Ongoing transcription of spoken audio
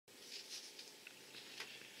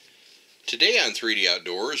Today on 3D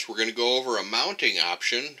Outdoors, we're going to go over a mounting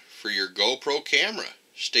option for your GoPro camera.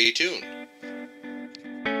 Stay tuned.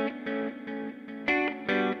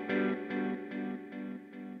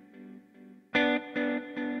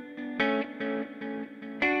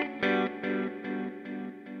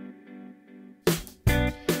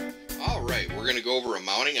 Alright, we're going to go over a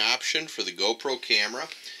mounting option for the GoPro camera.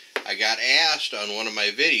 I got asked on one of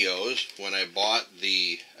my videos when I bought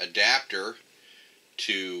the adapter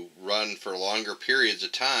to run for longer periods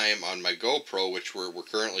of time on my GoPro, which we're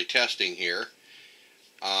currently testing here,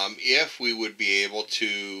 if we would be able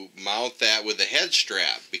to mount that with a head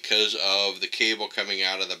strap because of the cable coming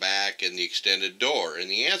out of the back and the extended door. And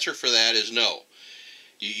the answer for that is no.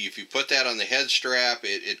 If you put that on the head strap,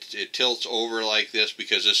 it tilts over like this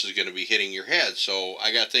because this is going to be hitting your head. So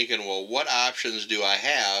I got thinking, well, what options do I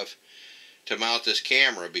have to mount this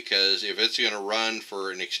camera? Because if it's going to run for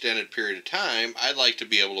an extended period of time, I'd like to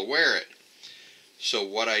be able to wear it. So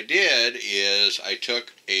what I did is I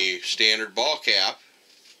took a standard ball cap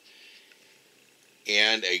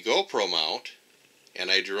and a GoPro mount, and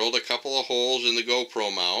I drilled a couple of holes in the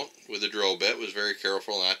GoPro mount with a drill bit. Was very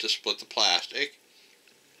careful not to split the plastic.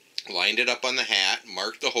 Lined it up on the hat,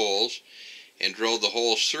 marked the holes, and drilled the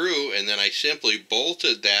holes through, and then I simply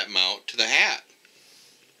bolted that mount to the hat.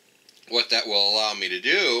 What that will allow me to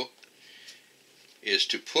do is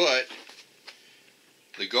to put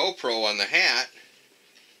the GoPro on the hat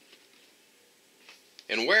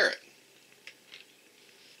and wear it.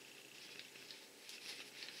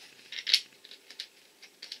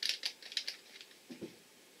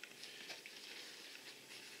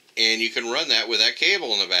 And you can run that with that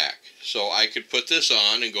cable in the back. So I could put this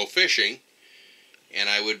on and go fishing, and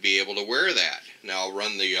I would be able to wear that. Now I'll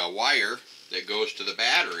run the wire that goes to the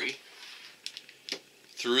battery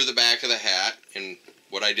through the back of the hat, and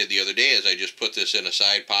what I did the other day is I just put this in a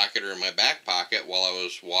side pocket or in my back pocket while I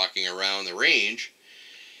was walking around the range,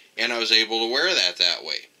 and I was able to wear that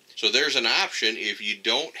way. So there's an option if you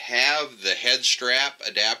don't have the head strap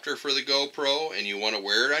adapter for the GoPro and you want to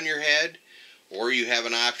wear it on your head, or you have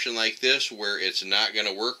an option like this where it's not going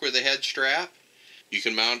to work with a head strap, you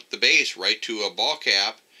can mount the base right to a ball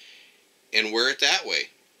cap and wear it that way.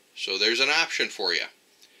 So there's an option for you.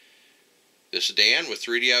 This is Dan with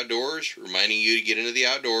 3D Outdoors, reminding you to get into the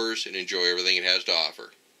outdoors and enjoy everything it has to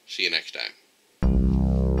offer. See you next time.